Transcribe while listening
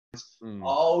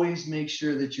Always make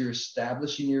sure that you're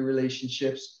establishing your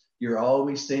relationships. You're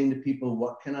always saying to people,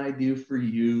 what can I do for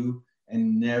you?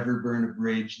 And never burn a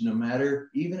bridge, no matter,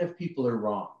 even if people are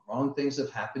wrong. Wrong things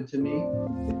have happened to me.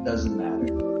 It doesn't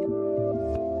matter.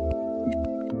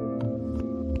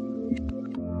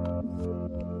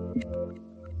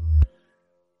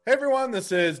 Hey everyone,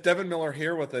 this is Devin Miller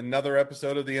here with another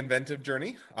episode of the Inventive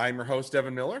Journey. I'm your host,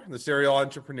 Devin Miller, the serial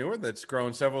entrepreneur that's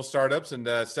grown several startups and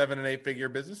 7- and 8-figure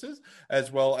businesses,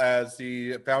 as well as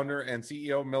the founder and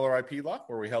CEO of Miller IP Law,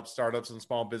 where we help startups and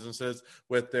small businesses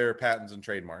with their patents and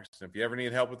trademarks. And if you ever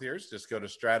need help with yours, just go to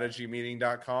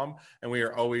strategymeeting.com, and we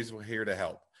are always here to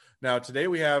help. Now, today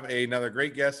we have another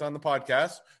great guest on the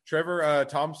podcast, Trevor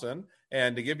Thompson.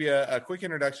 And to give you a quick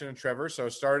introduction to Trevor, so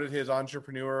started his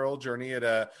entrepreneurial journey at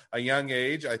a young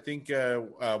age. I think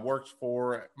worked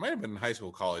for, might have been in high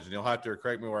school, college, and you'll have to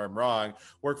correct me where I'm wrong.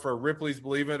 Worked for Ripley's,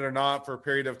 believe it or not, for a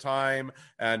period of time,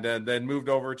 and then moved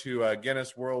over to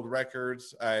Guinness World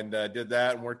Records and did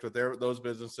that and worked with those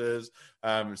businesses.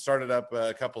 Started up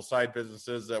a couple side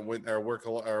businesses that work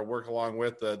along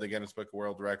with the Guinness Book of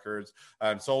World Records.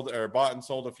 Bought and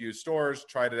sold a few stores.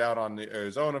 Tried it out on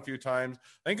his own a few times.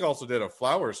 I think also did a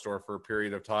flower store for a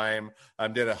period of time,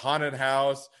 did a haunted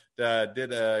house,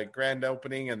 did a grand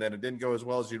opening, and then it didn't go as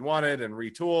well as you'd wanted and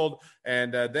retooled,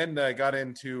 and then got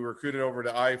recruited over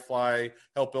to iFly,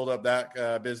 helped build up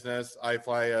that business.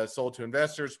 iFly sold to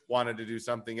investors, wanted to do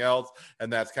something else,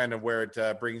 and that's kind of where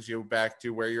it brings you back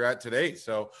to where you're at today.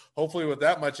 So hopefully with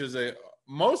that much is a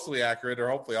mostly accurate, or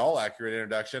hopefully all accurate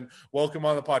introduction, welcome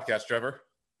on the podcast, Trevor.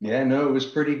 Yeah, no, it was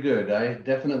pretty good. I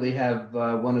definitely have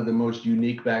one of the most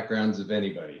unique backgrounds of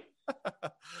anybody.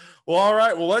 Well, all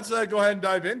right. Well, let's go ahead and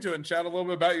dive into it and chat a little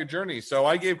bit about your journey. So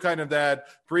I gave kind of that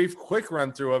brief, quick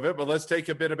run through of it, but let's take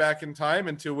a bit back in time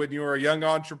into when you were a young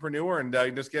entrepreneur and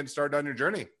just getting started on your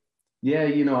journey. Yeah,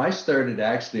 I started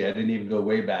I didn't even go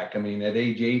way back. I mean, at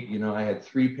age 8, I had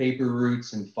 3 paper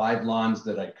routes and 5 lawns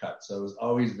that I cut. So I was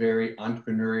always very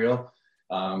entrepreneurial.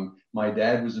 My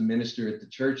dad was a minister at the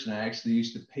church, and I actually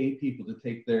used to pay people to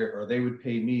take they would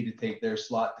pay me to take their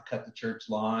slot to cut the church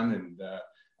lawn. And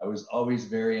I was always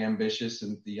very ambitious,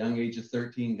 and at the young age of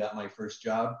 13, got my first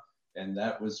job. And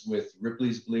that was with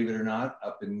Ripley's, believe it or not,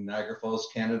 up in Niagara Falls,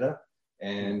 Canada.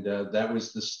 And that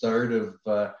was the start of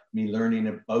me learning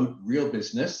about real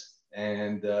business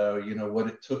and, what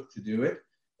it took to do it.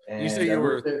 And you say you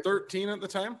were 13 at the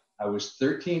time? I was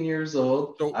 13 years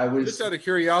old. So just out of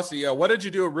curiosity, what did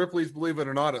you do at Ripley's, believe it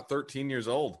or not, at 13 years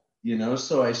old?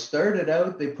 So I started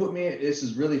out, this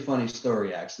is a really funny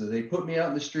story, actually. They put me out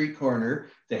in the street corner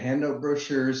to hand out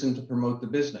brochures and to promote the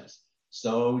business.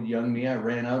 So young me, I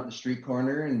ran out in the street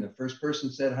corner, and the first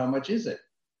person said, "How much is it?"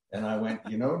 And I went,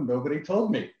 nobody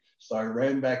told me. So I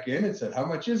ran back in and said, "How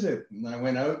much is it?" And I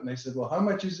went out and they said, "Well, how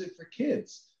much is it for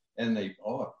kids?" And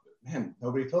man,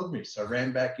 nobody told me. So I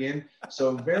ran back in.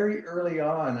 So very early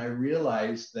on, I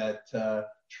realized that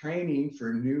training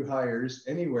for new hires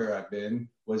anywhere I've been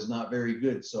was not very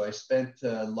good. So I spent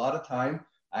a lot of time.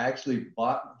 I actually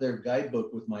bought their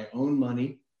guidebook with my own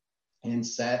money and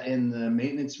sat in the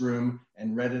maintenance room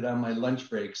and read it on my lunch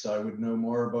break so I would know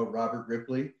more about Robert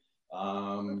Ripley.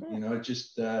 From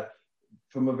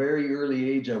a very early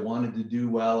age, I wanted to do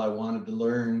well. I wanted to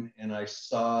learn. And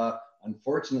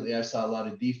unfortunately, I saw a lot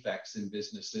of defects in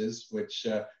businesses, which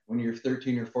when you're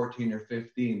 13 or 14 or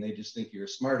 15, they just think you're a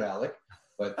smart aleck.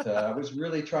 But I was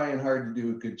really trying hard to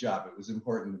do a good job. It was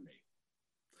important to me.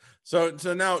 So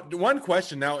now one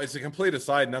question, now it's a complete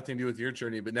aside, nothing to do with your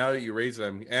journey, but now that you raise it,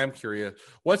 I am curious.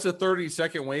 What's the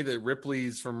 30-second way that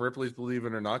Ripley's, believe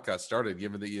it or not, got started,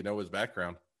 given that you know his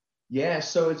background? Yeah,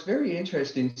 so it's very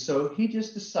interesting. So he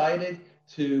just decided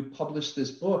to publish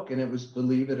this book, and it was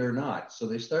Believe It or Not. So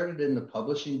they started in the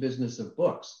publishing business of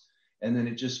books. And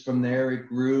then from there it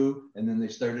grew, and then they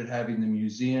started having the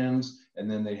museums, and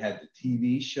then they had the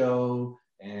TV show,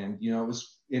 and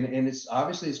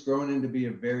it's grown into be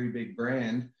a very big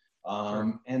brand.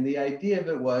 Sure. And the idea of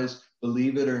it was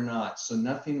believe it or not. So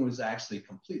nothing was actually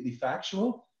completely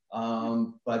factual,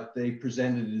 but they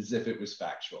presented it as if it was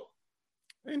factual.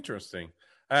 Interesting.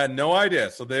 I had no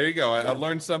idea. So there you go. I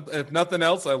learned something. If nothing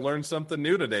else, I learned something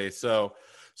new today. So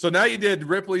now you did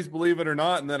Ripley's, believe it or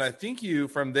not, and then I think you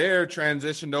from there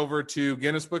transitioned over to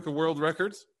Guinness Book of World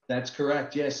Records. That's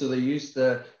correct. Yeah. So they used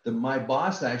my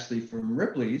boss actually from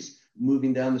Ripley's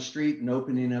moving down the street and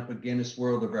opening up a Guinness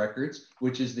World of Records,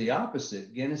 which is the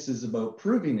opposite. Guinness is about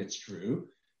proving it's true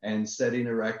and setting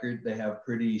a record. They have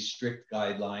pretty strict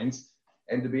guidelines.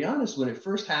 And to be honest, when it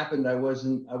first happened, I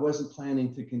wasn't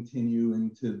planning to continue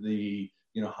into the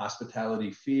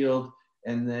hospitality field.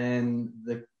 And then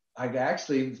the I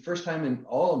actually, the first time in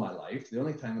all of my life, the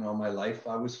only time in all my life,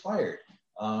 I was fired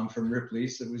from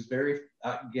Ripley's. It was very,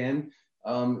 again,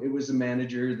 it was a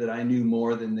manager that I knew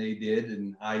more than they did.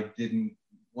 And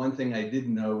one thing I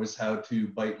didn't know was how to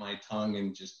bite my tongue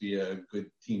and just be a good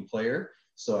team player.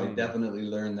 So I definitely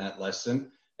learned that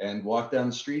lesson and walked down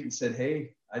the street and said,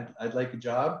 hey, I'd like a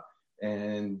job.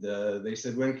 And they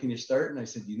said, when can you start? And I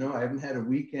said, I haven't had a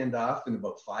weekend off in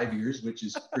about 5 years, which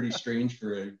is pretty strange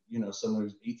for someone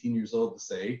who's 18 years old to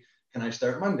say, can I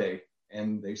start Monday?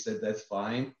 And they said, that's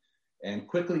fine. And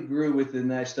quickly grew within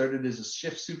that. I started as a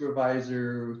shift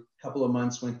supervisor, a couple of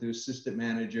months, went to assistant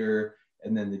manager,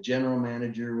 and then the general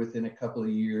manager within a couple of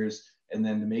years. And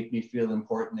then to make me feel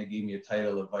important, they gave me a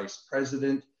title of vice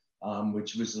president,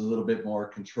 which was a little bit more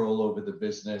control over the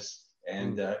business.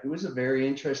 And it was a very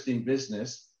interesting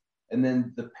business. And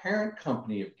then the parent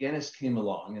company of Guinness came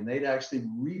along, and they'd actually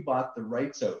rebought the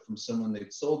rights out from someone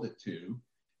they'd sold it to,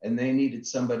 and they needed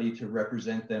somebody to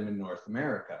represent them in North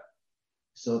America.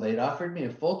 So they'd offered me a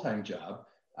full-time job.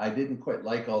 I didn't quite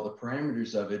like all the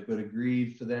parameters of it, but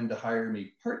agreed for them to hire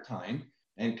me part-time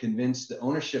and convinced the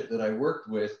ownership that I worked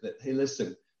with that, hey,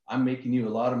 listen, I'm making you a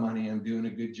lot of money. I'm doing a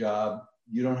good job.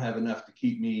 You don't have enough to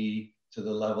keep me to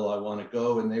the level I want to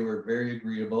go. And they were very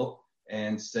agreeable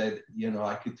and said,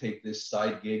 I could take this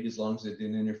side gig as long as it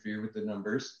didn't interfere with the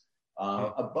numbers.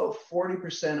 About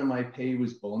 40% of my pay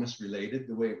was bonus related,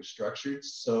 the way it was structured.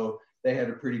 So they had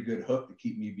a pretty good hook to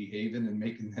keep me behaving and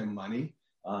making them money.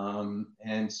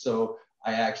 And so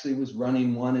I actually was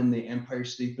running one in the Empire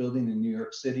State Building in New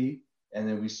York City. And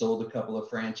then we sold a couple of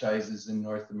franchises in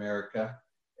North America.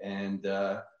 And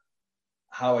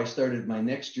how I started my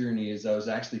next journey is I was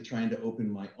actually trying to open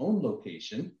my own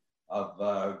location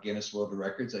of Guinness World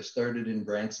Records. I started in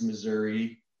Branson,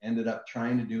 Missouri, ended up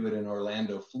trying to do it in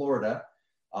Orlando, Florida.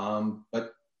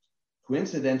 But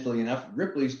coincidentally enough,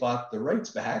 Ripley's bought the rights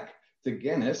back to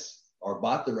Guinness, or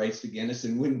bought the rights to Guinness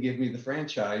and wouldn't give me the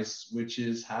franchise, which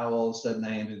is how all of a sudden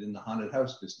I ended in the haunted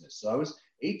house business. So I was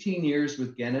 18 years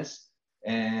with Guinness,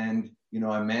 and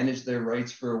I managed their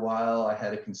rights for a while. I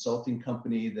had a consulting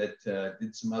company that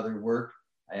did some other work.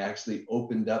 I actually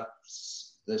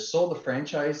sold a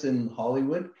franchise in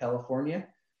Hollywood, California,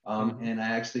 and I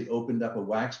actually opened up a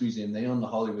wax museum. They own the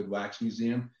Hollywood Wax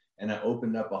Museum, and I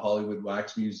opened up a Hollywood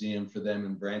Wax Museum for them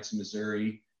in Branson,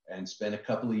 Missouri, and spent a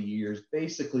couple of years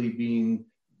basically being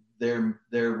their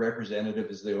representative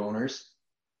as the owners.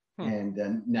 And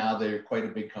then now they're quite a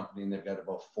big company, and they've got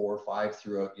about 4 or 5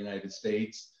 throughout the United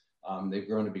States. They've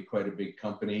grown to be quite a big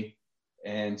company.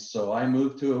 And so I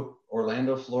moved to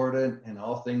Orlando, Florida, and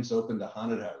all things opened a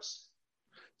haunted house.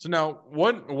 So now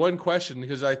one question,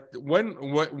 because when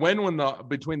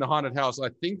between the haunted house, I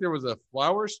think there was a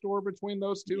flower store between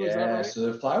those two. Yeah, is that right?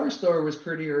 So the flower store was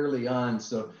pretty early on.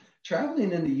 So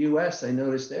traveling in the US, I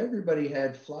noticed everybody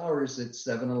had flowers at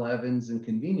 7-Elevens and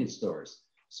convenience stores.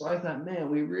 So I thought, man,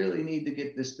 we really need to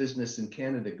get this business in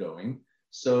Canada going.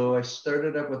 So I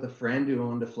started up with a friend who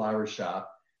owned a flower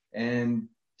shop, and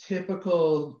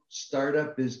typical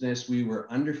startup business, we were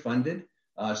underfunded.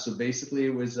 So basically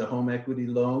it was a home equity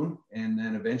loan. And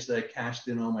then eventually I cashed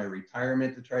in all my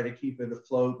retirement to try to keep it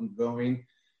afloat and going.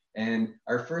 And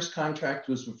our first contract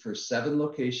was for 7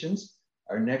 locations.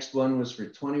 Our next one was for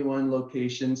 21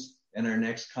 locations. And our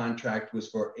next contract was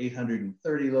for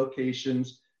 830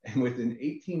 locations. And within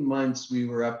 18 months, we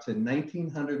were up to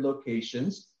 1,900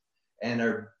 locations. And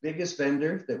our biggest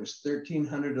vendor, that was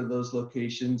 1,300 of those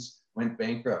locations, went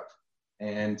bankrupt.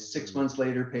 And 6 months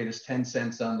later, paid us 10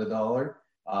 cents on the dollar.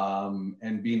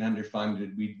 And being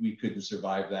underfunded, we couldn't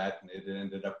survive that. And it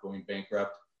ended up going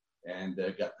bankrupt, and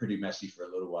got pretty messy for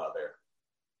a little while there.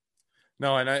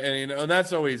 No, and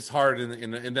that's always hard,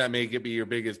 and that may be your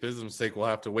biggest business mistake. We'll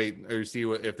have to wait or see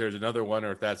if there's another one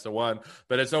or if that's the one.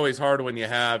 But it's always hard when you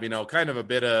have, kind of a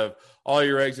bit of all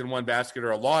your eggs in one basket, or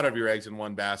a lot of your eggs in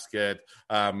one basket.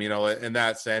 In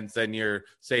that sense, then you're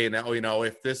saying,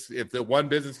 if the one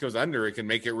business goes under, it can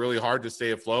make it really hard to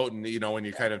stay afloat, and when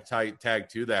you kind of tag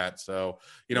to that. So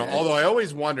although I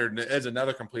always wondered, as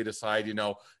another complete aside,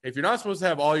 if you're not supposed to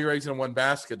have all your eggs in one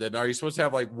basket, then are you supposed to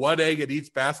have like one egg in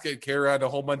each basket, carry around a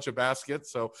whole bunch of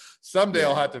baskets? So someday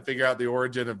I'll have to figure out the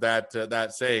origin of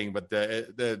that saying, but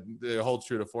it holds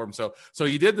true to form. So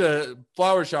you did the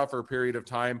flower shop for a period of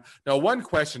time. Now, one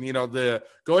question, the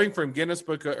going from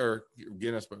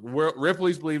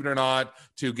Ripley's, believe it or not,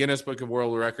 to Guinness Book of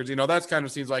World Records, that's kind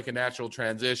of seems like a natural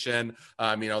transition.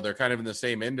 They're kind of in the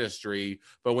same industry,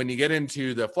 but when you get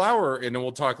into the flower, and then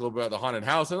we'll talk a little bit about the haunted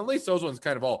house, and at least those ones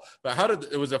kind of all, but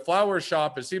it was a flower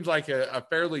shop. It seems like a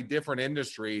fairly different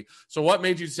industry. So So what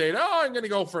made you say, oh, I'm going to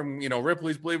go from,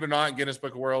 Ripley's, believe it or not, Guinness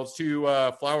Book of Worlds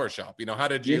to Flower Shop? How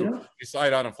did you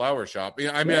decide on a flower shop?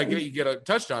 I get you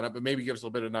touched on it, but maybe give us a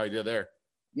little bit of an idea there.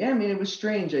 Yeah, I mean, it was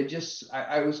strange.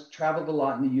 I was traveled a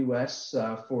lot in the U.S.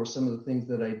 For some of the things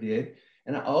that I did,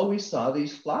 and I always saw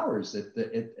these flowers at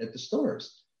the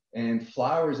stores. And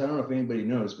flowers, I don't know if anybody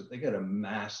knows, but they got a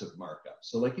massive markup.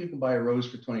 So like you can buy a rose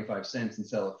for 25 cents and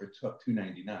sell it for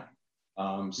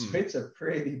 $2.99. So it's a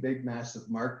pretty big, massive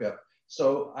markup.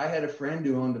 So I had a friend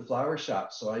who owned a flower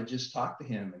shop. So I just talked to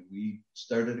him and we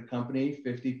started a company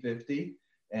 50-50.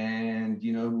 And,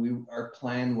 our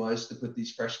plan was to put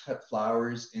these fresh cut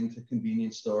flowers into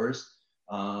convenience stores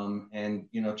and,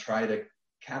 try to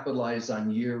capitalize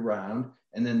on year round.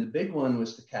 And then the big one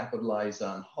was to capitalize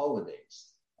on holidays.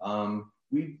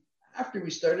 After we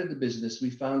started the business, we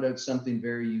found out something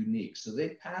very unique. So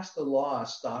they passed a law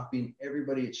stopping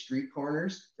everybody at street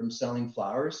corners from selling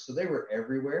flowers. So they were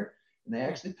everywhere. And they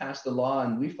actually passed a law,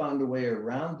 and we found a way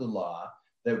around the law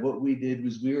that what we did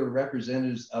was we were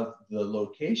representatives of the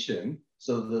location.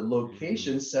 So the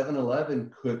location,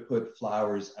 7-Eleven, could put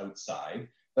flowers outside,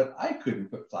 but I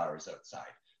couldn't put flowers outside.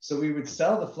 So we would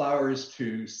sell the flowers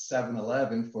to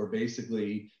 7-Eleven for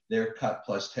basically their cut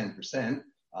plus 10%.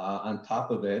 On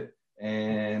top of it,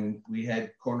 and we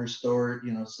had corner store,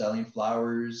 selling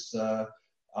flowers.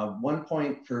 One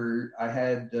point I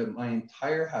had my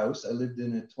entire house. I lived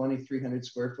in a 2,300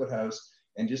 square foot house,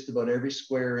 and just about every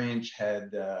square inch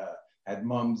had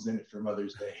mums in it for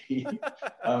Mother's Day.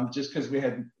 Just because we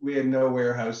had no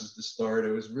warehouses to store it.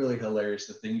 It was really hilarious,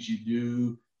 the things you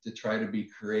do to try to be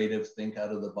creative, think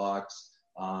out of the box.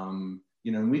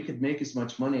 And we could make as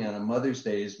much money on a Mother's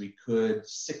Day as we could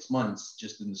 6 months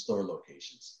just in the store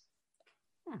locations.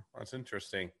 That's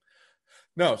interesting.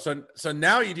 No, so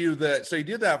now you do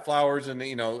that flowers and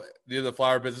do the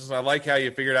flower business. I like how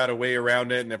you figured out a way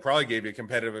around it, and it probably gave you a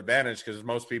competitive advantage because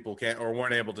most people can't or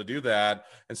weren't able to do that.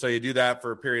 And so you do that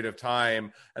for a period of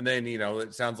time, and then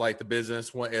it sounds like the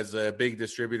business as a big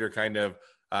distributor kind of.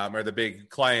 Or the big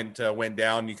client went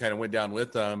down, you kind of went down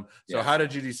with them. So how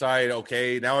did you decide,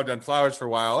 okay, now I've done flowers for a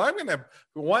while, I'm going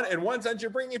to, in one sense,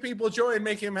 you're bringing people joy and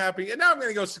making them happy, and now I'm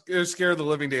going to go scare the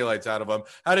living daylights out of them.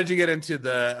 How did you get into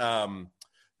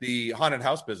the haunted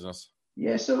house business?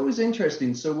 Yeah, so it was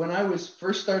interesting. So when I was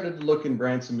first started to look in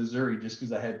Branson, Missouri, just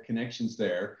because I had connections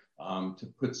there to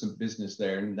put some business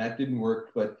there, and that didn't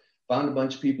work, but found a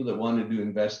bunch of people that wanted to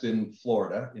invest in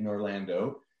Florida, in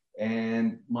Orlando.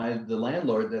 And the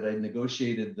landlord that I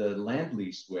negotiated the land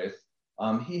lease with,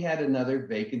 he had another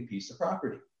vacant piece of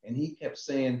property. And he kept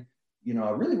saying, I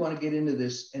really want to get into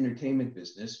this entertainment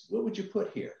business. What would you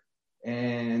put here?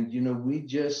 And, we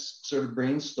just sort of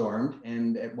brainstormed.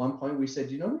 And at one point we said,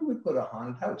 we would put a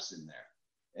haunted house in there.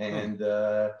 And,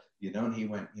 and he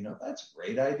went, that's a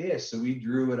great idea. So we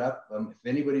drew it up. If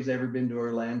anybody's ever been to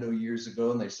Orlando years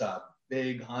ago and they saw a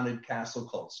big haunted castle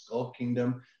called Skull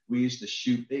Kingdom, we used to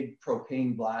shoot big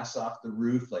propane blasts off the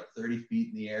roof, like 30 feet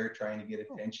in the air, trying to get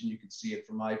attention. You could see it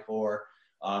from I-4.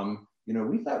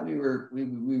 We thought we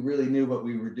really knew what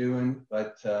we were doing,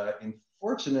 but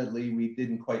unfortunately, we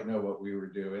didn't quite know what we were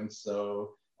doing.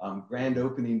 So grand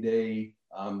opening day,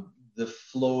 the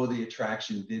flow of the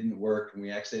attraction didn't work, and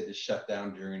we actually had to shut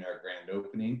down during our grand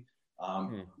opening.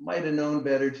 Might have known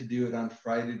better to do it on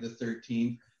Friday the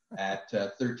 13th at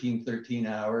 13:13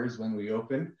 hours when we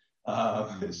opened.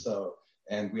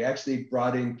 And we actually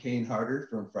brought in Kane Harder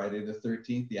from Friday the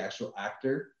 13th, the actual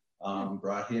actor,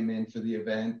 brought him in for the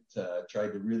event,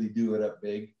 tried to really do it up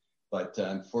big. But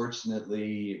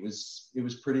unfortunately, it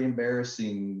was pretty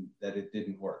embarrassing that it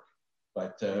didn't work.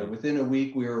 But within a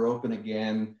week, we were open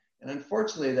again. And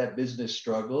unfortunately, that business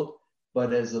struggled.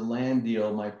 But as a land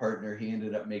deal, my partner, he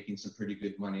ended up making some pretty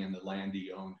good money on the land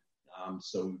he owned.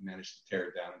 So we managed to tear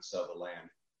it down and sell the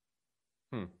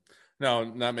land.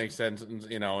 No, that makes sense.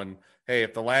 And hey,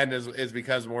 if the land is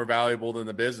becomes more valuable than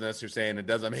the business, you're saying it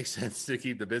doesn't make sense to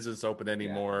keep the business open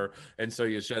anymore. Yeah. And so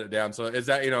you shut it down. So is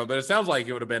that, but it sounds like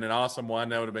it would have been an awesome one.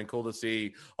 That would have been cool to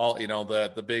see all,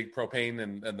 the big propane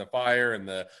and the fire and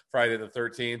the Friday the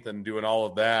 13th and doing all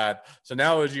of that. So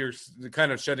now as you're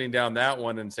kind of shutting down that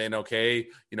one and saying, okay,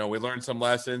 we learned some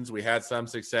lessons, we had some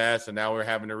success, and now we're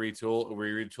having to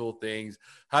retool things.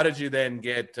 How did you then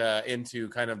get into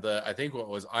kind of I think what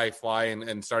was iFly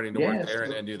and starting to work there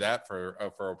and do that for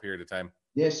a period of time?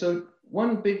 Yeah. So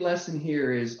one big lesson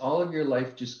here is all of your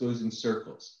life just goes in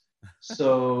circles.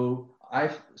 So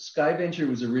SkyVenture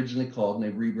was originally called, and they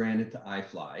rebranded to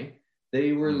iFly.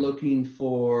 They were looking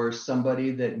for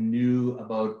somebody that knew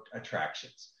about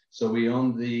attractions. So we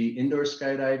owned the indoor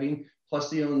skydiving, plus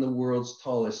they owned the world's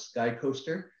tallest sky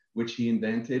coaster. which he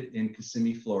invented in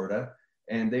Kissimmee, Florida.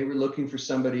 And they were looking for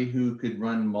somebody who could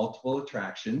run multiple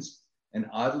attractions. And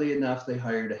oddly enough, they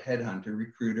hired a headhunter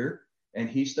recruiter, and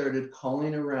he started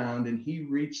calling around, and he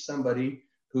reached somebody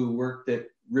who worked at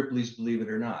Ripley's, believe it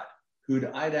or not, who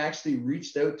I'd actually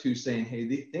reached out to saying,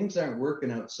 hey, things aren't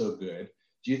working out so good.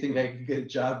 Do you think I could get a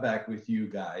job back with you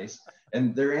guys?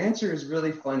 And their answer is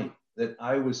really funny, that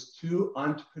I was too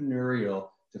entrepreneurial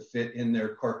to fit in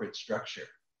their corporate structure.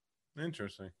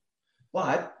 Interesting.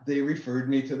 But they referred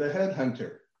me to the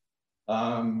headhunter.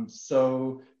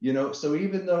 So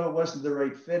even though it wasn't the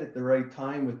right fit at the right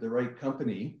time with the right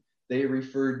company, they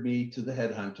referred me to the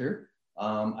headhunter.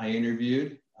 I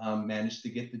interviewed, managed to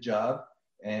get the job.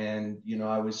 And,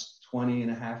 I was 20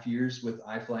 and a half years with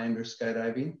iFly Indoor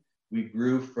Skydiving. We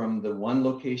grew from the one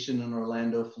location in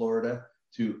Orlando, Florida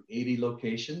to 80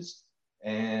 locations.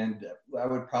 And I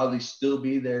would probably still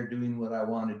be there doing what I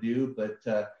want to do, but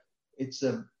it's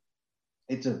a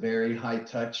very high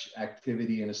touch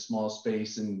activity in a small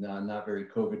space and not very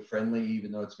COVID friendly,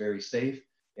 even though it's very safe.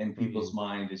 In people's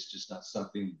mind, it's just not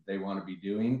something they want to be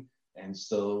doing. And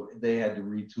so they had to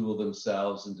retool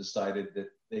themselves and decided that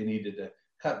they needed to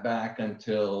cut back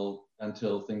until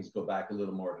things go back a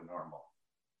little more to normal.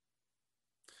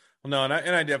 Well, no,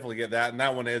 and I definitely get that. And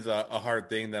that one is a hard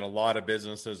thing that a lot of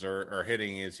businesses are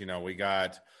hitting is, we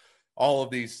got all of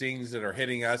these things that are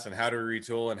hitting us and how do we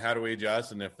retool and how do we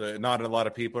adjust? And if not a lot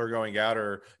of people are going out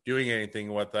or doing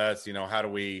anything with us, how do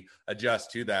we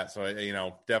adjust to that? So,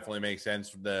 definitely makes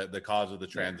sense the cause of the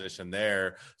transition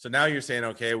there. So now you're saying,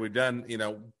 okay, we've done,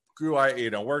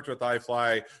 worked with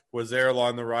iFly, was there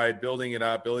along the ride, building it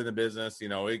up, building the business,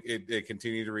 it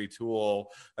continued to retool.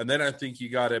 And then I think you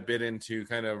got a bit into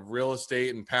kind of real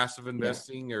estate and passive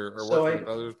investing or working with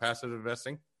others, passive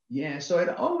investing. Yeah, so I'd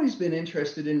always been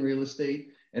interested in real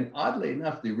estate. And oddly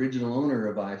enough, the original owner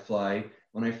of iFly,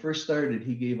 when I first started,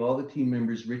 he gave all the team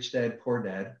members Rich Dad, Poor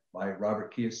Dad by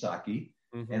Robert Kiyosaki.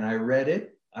 And I read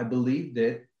it, I believed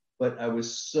it, but I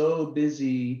was so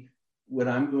busy what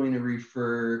I'm going to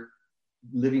refer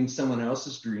living someone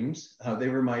else's dreams. They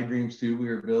were my dreams too. We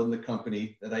were building the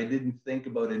company that I didn't think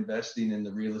about investing in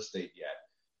the real estate yet.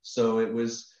 So it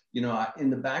was, in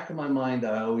the back of my mind,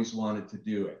 I always wanted to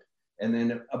do it. And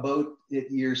then about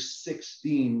year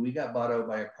 16, we got bought out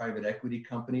by a private equity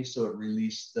company. So it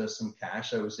released some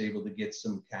cash. I was able to get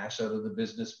some cash out of the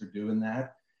business for doing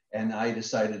that. And I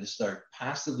decided to start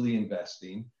passively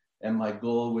investing. And my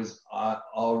goal was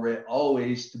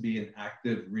always to be an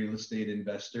active real estate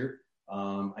investor.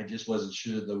 I just wasn't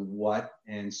sure the what.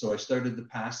 And so I started the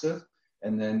passive.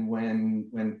 And then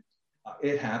when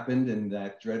it happened, and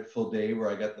that dreadful day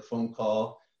where I got the phone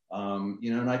call,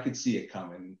 and I could see it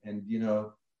coming. And,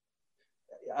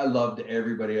 I loved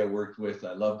everybody I worked with.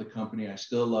 I love the company. I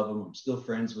still love them. I'm still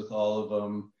friends with all of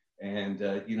them. And,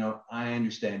 I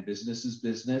understand business is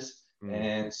business.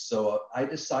 And so I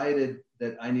decided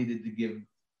that I needed to give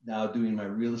now doing my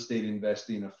real estate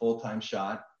investing a full-time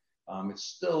shot. It's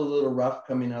still a little rough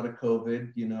coming out of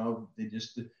COVID. They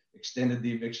just extended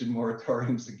the eviction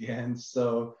moratoriums again.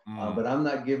 So, but I'm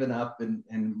not giving up.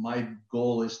 And my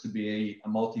goal is to be a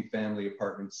multifamily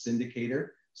apartment syndicator.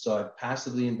 So I've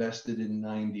passively invested in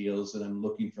 9 deals, and I'm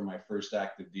looking for my first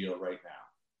active deal right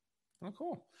now. Oh,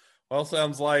 cool. Well,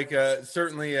 sounds like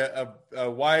certainly a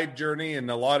wide journey in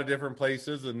a lot of different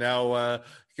places, and now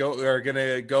are going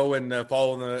to go and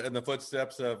follow in the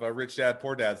footsteps of Rich Dad,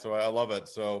 Poor Dad. So I love it.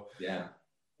 So yeah.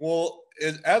 Well,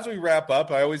 as we wrap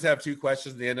up, I always have 2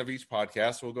 questions at the end of each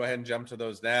podcast. So we'll go ahead and jump to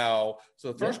those now.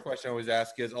 So the first question I always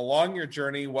ask is, along your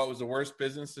journey, what was the worst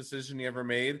business decision you ever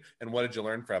made, and what did you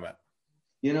learn from it?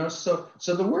 So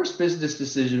the worst business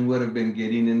decision would have been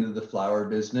getting into the flower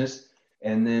business.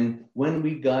 And then when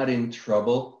we got in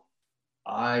trouble,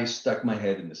 I stuck my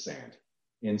head in the sand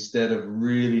instead of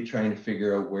really trying to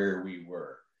figure out where we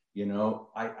were.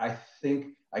 I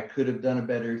think I could have done a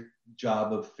better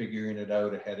job of figuring it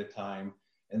out ahead of time.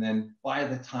 And then by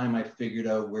the time I figured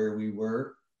out where we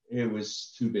were, it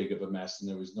was too big of a mess, and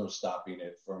there was no stopping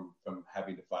it from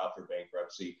having to file for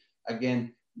bankruptcy.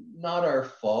 Again, not our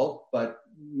fault, but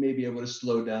maybe I would have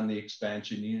slowed down the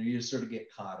expansion. You just sort of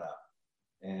get caught up.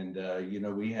 And,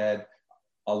 we had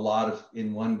a lot of,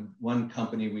 in one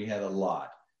company, we had a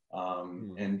lot.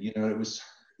 And, it was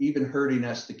even hurting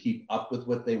us to keep up with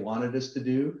what they wanted us to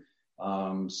do.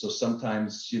 So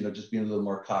sometimes, just being a little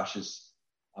more cautious,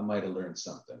 I might have learned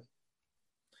something.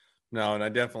 No, and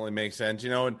that definitely makes sense.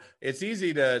 And it's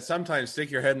easy to sometimes stick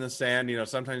your head in the sand,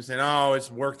 sometimes saying, oh, it's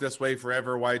worked this way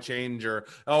forever. Why change? Or,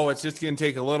 oh, it's just going to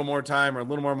take a little more time or a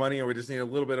little more money, or we just need a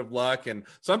little bit of luck. And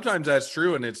sometimes that's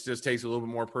true. And it just takes a little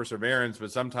bit more perseverance.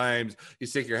 But sometimes you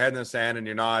stick your head in the sand and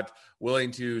you're not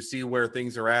willing to see where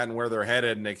things are at and where they're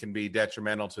headed. And it can be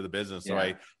detrimental to the business. So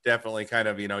I definitely kind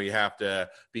of, you have to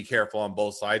be careful on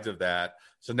both sides of that.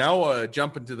 So now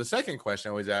jump into the second question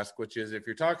I always ask, which is if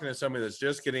you're talking to somebody that's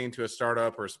just getting into a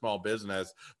startup or a small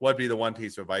business, what'd be the one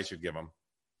piece of advice you'd give them?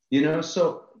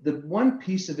 So the one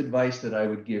piece of advice that I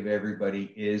would give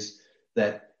everybody is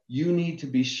that you need to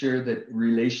be sure that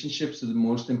relationships are the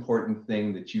most important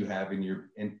thing that you have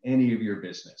in any of your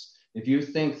business. If you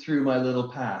think through my little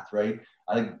path, right?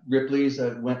 Ripley's,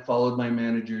 followed my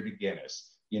manager to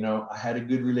Guinness. I had a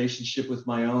good relationship with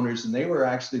my owners, and they were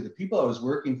actually the people I was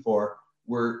working for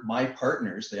were my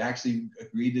partners. They actually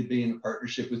agreed to be in a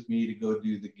partnership with me to go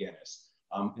do the Guinness.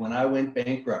 When I went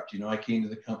bankrupt, I came to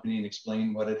the company and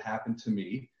explained what had happened to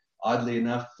me. Oddly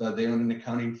enough, they own an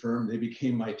accounting firm. They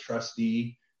became my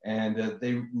trustee, and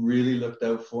they really looked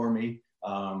out for me.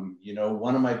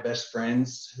 One of my best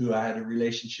friends who I had a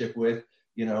relationship with,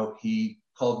 he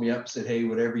called me up and said, hey,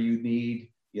 whatever you need,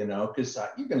 because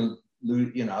you're going to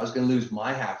lose, I was going to lose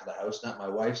my half of the house, not my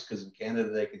wife's, because in Canada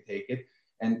they could take it.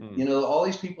 And, all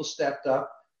these people stepped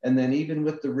up. And then even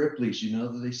with the Ripleys,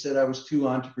 they said I was too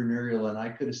entrepreneurial, and I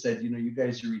could have said, you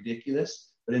guys are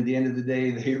ridiculous. But at the end of the day,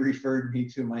 they referred me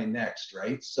to my next,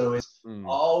 right? So it's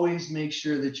always make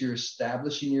sure that you're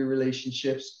establishing your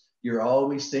relationships. You're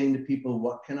always saying to people,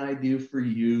 what can I do for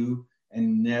you?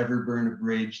 And never burn a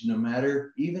bridge, no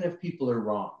matter, even if people are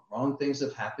wrong. Wrong things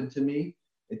have happened to me.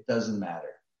 It doesn't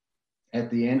matter.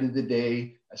 At the end of the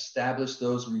day, establish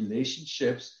those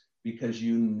relationships, because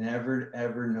you never,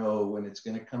 ever know when it's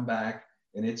going to come back,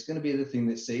 and it's going to be the thing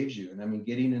that saves you. And I mean,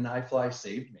 getting an iFly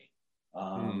saved me,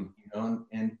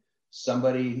 and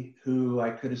somebody who I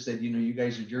could have said, you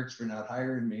guys are jerks for not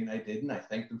hiring me, and I didn't. I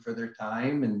thanked them for their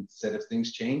time and said, if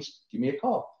things change, give me a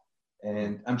call.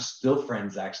 And I'm still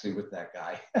friends actually with that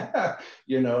guy.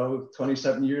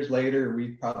 27 years later,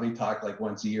 we probably talk like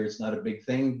once a year. It's not a big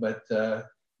thing, but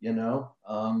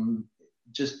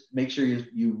just make sure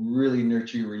you really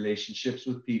nurture your relationships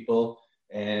with people,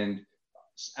 and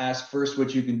ask first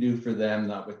what you can do for them,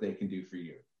 not what they can do for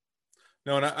you.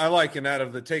 No, and I like in that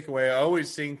of the takeaway, I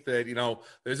always think that,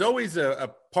 there's always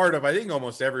a part of, I think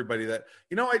almost everybody that,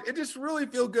 it just really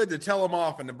feel good to tell them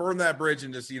off and to burn that bridge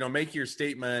and just, make your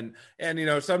statement.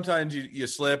 And, sometimes you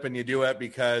slip and you do it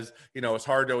because, it's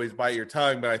hard to always bite your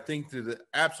tongue. But I think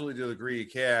absolutely to the degree you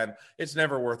can, it's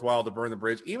never worthwhile to burn the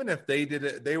bridge. Even if they did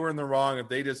it, they were in the wrong, if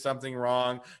they did something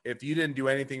wrong, if you didn't do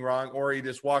anything wrong, or you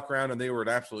just walk around and they were an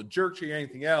absolute jerk to you,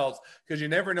 anything else, because you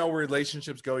never know where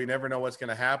relationships go. You never know what's going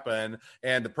to happen.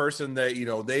 And the person that,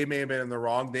 they may have been in the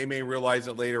wrong, they may realize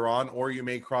it later on, or you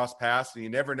may cross paths, and you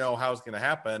never know how it's going to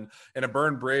happen. And a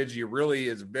burned bridge,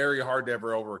 is very hard to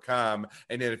ever overcome.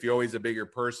 And then if you're always a bigger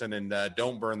person and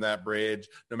don't burn that bridge,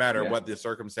 no matter what the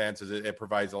circumstances, it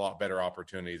provides a lot better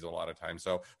opportunities a lot of times.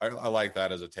 So I like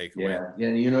that as a takeaway. Yeah.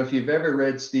 If you've ever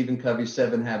read Stephen Covey's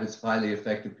 7 Habits of Highly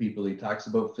Effective People, he talks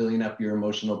about filling up your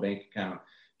emotional bank account.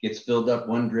 Gets filled up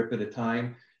one drip at a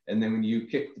time. And then when you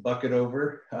kick the bucket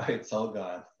over, it's all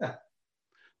gone.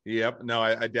 Yep. No,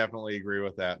 I definitely agree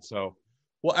with that. So,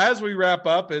 well, as we wrap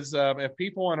up, if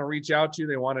people want to reach out to you,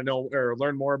 they want to know or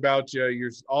learn more about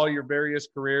all your various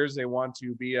careers, they want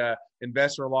to be an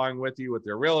investor along with you with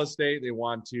their real estate, they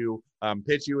want to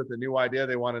pitch you with a new idea,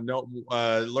 they want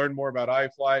to learn more about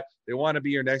iFly, they want to be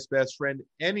your next best friend,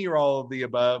 any or all of the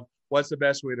above, what's the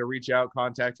best way to reach out,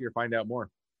 contact you, or find out more?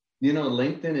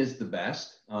 LinkedIn is the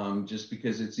best, just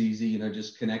because it's easy.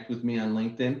 Just connect with me on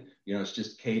LinkedIn. It's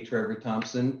just Trevor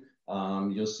Thompson.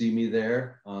 You'll see me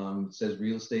there. It says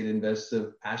real estate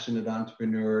investor, passionate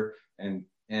entrepreneur, and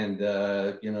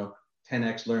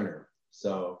 10x learner.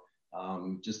 So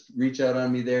just reach out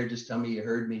on me there. Just tell me you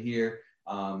heard me here.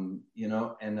 And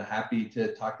happy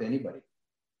to talk to anybody.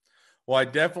 Well, I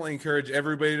definitely encourage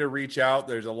everybody to reach out.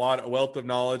 There's a lot of wealth of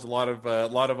knowledge, a lot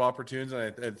of opportunities, and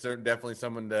it's definitely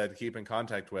someone to keep in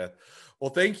contact with. Well,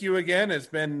 thank you again. It's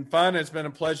been fun. It's been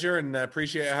a pleasure, and I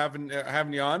appreciate having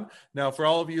you on. Now, for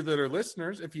all of you that are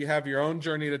listeners, if you have your own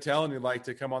journey to tell and you'd like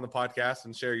to come on the podcast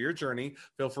and share your journey,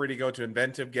 feel free to go to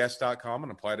inventiveguest.com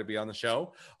and apply to be on the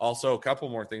show. Also, a couple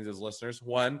more things as listeners.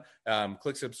 One,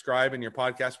 click subscribe in your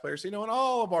podcast player so you know when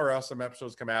all of our awesome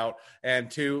episodes come out. And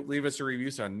two, leave us a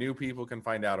review so new people can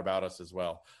find out about us as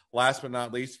well. Last but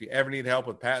not least, if you ever need help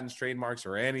with patents, trademarks,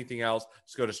 or anything else,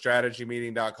 just go to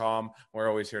strategymeeting.com. We're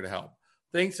always here to help.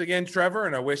 Thanks again, Trevor,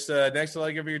 and I wish the next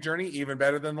leg of your journey even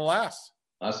better than the last.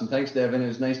 Awesome. Thanks, Devin. It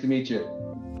was nice to meet you.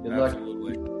 Good luck.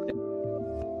 Absolutely.